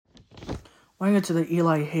Welcome to the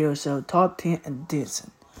Eli Hill Show Top 10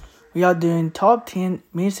 Edition. We are doing Top 10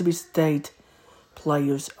 Mississippi State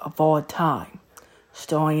players of all time.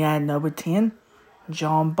 Starting at number 10,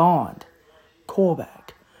 John Bond,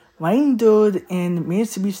 quarterback. Ranking third in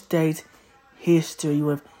Mississippi State history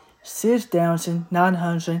with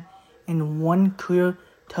 6,901 career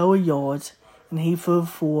total yards, and he threw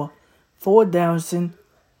for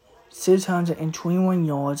 4,621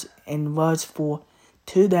 yards and rushed for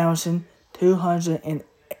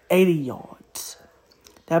 2,280 yards.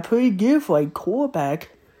 That's pretty good for a quarterback.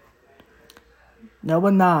 Number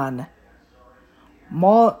 9,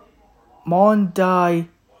 Mondai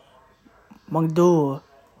Magdur,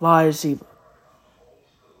 wide receiver.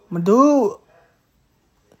 Magdur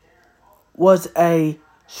was a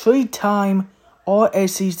three-time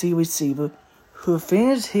All-SEC receiver who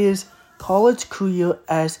finished his college career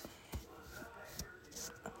as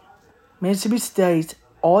Mississippi State's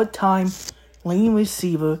all-time leading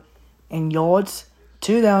receiver in yards,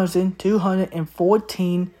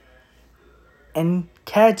 2,214, and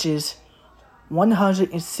catches,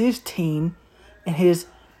 116, and his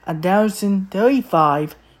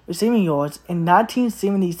 1,035 receiving yards in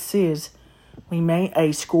 1976 remain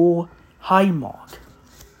a school high mark.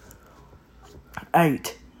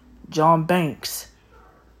 8. John Banks,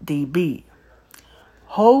 DB.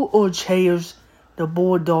 Hold or chairs the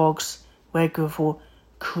Bulldogs record for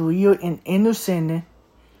career in interception,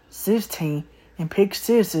 16, and pick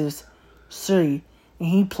sixes, 3, and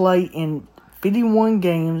he played in 51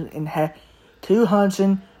 games and had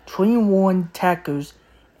 221 tackles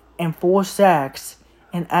and 4 sacks,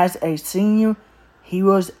 and as a senior, he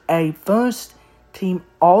was a first-team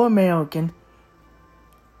All-American,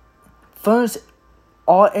 first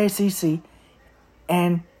All-SEC,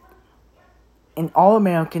 and an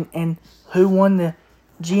All-American, and who won the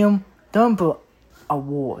Jim Thumper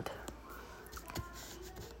Award.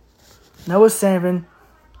 Number 7,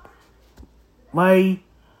 Ray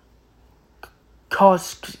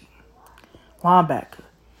Koski, linebacker,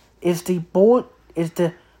 is the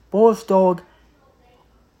Bulldog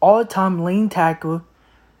all-time leading tackle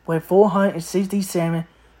with 467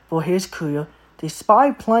 for his career.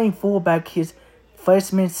 Despite playing fullback his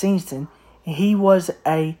freshman season, he was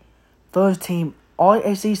a first-team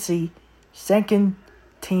All-SEC,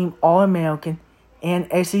 second-team All-American, and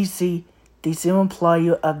SEC December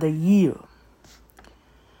Player of the Year.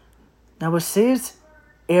 Number 6,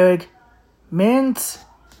 Eric Mintz,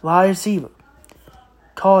 wide receiver,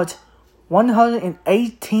 caught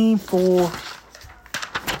 118 for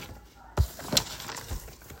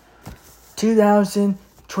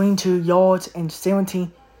 2,022 yards and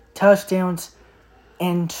 17 touchdowns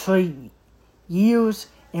in 3 years,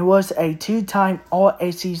 and was a 2-time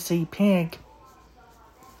All-SEC pick.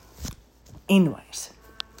 Anyways.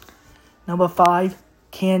 Number 5,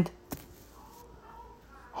 Kent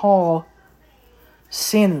Hall,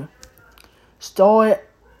 center. Started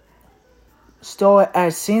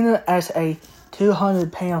at center as a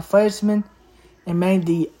 200-pound freshman and made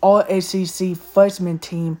the All-SEC freshman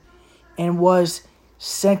team and was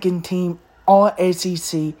second-team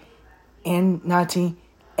All-SEC in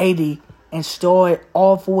 1980 and started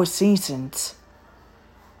all 4 seasons.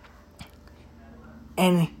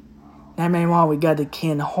 And that meanwhile, we got the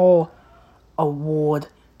Ken Hall Award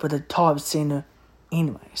for the top center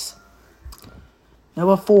anyways.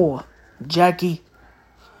 Number 4, Jackie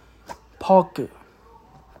Parker,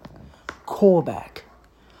 quarterback,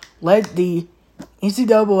 led the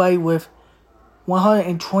NCAA with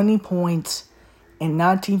 120 points in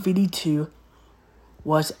 1952,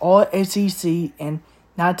 was All-SEC in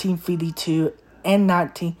 1952 and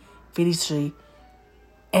 1953,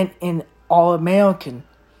 and an All-American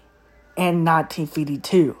in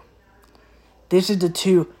 1952. This is the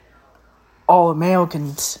 2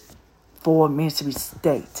 All-Americans for Mississippi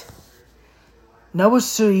State. Number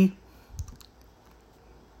 3,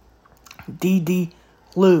 D.D.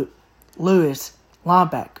 Lewis,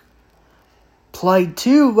 linebacker, played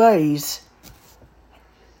 2 ways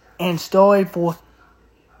and started for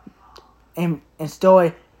 3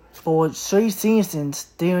 seasons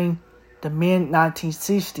during the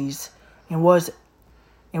mid-1960s and was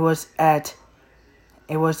a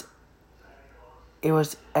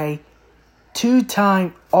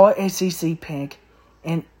 2-time All-SEC pick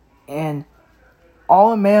and an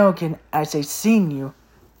All-American as a senior.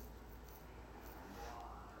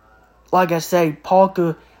 Like I say,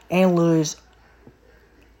 Parker and Lewis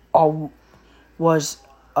was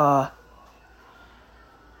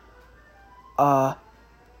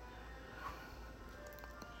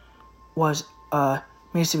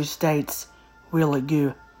Mississippi State's really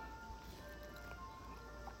good.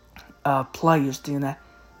 players during that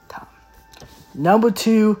time. Number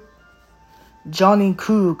 2, Johnny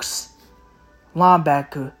Crooks,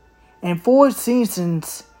 linebacker. In 4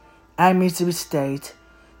 seasons at Mississippi State,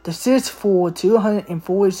 the 6'4",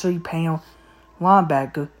 243-pound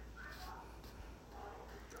linebacker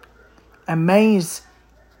amassed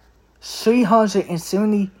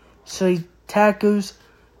 373 tackles,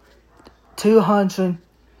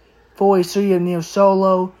 243 of them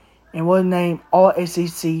solo, and was named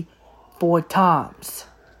All-SEC 4 times.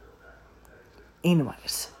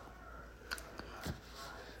 Anyways.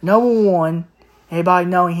 Number 1, everybody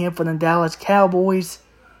knowing him from the Dallas Cowboys.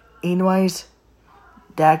 Anyways,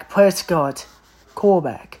 Dak Prescott,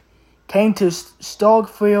 quarterback, came to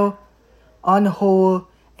Starkville, unholy,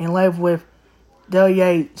 and left with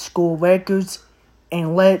 38 school records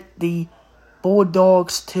and led the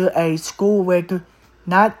Bulldogs to a school record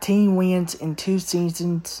 19 wins in 2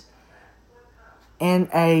 seasons and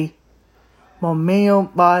a momentum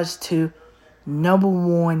rise to number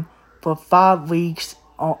 1 for 5 weeks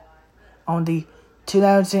on the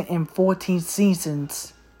 2014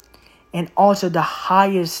 seasons, and also the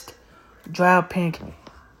highest draft pick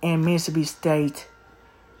in Mississippi State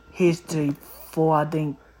history for, I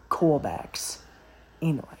think, quarterbacks.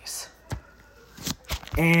 Anyways.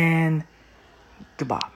 And goodbye.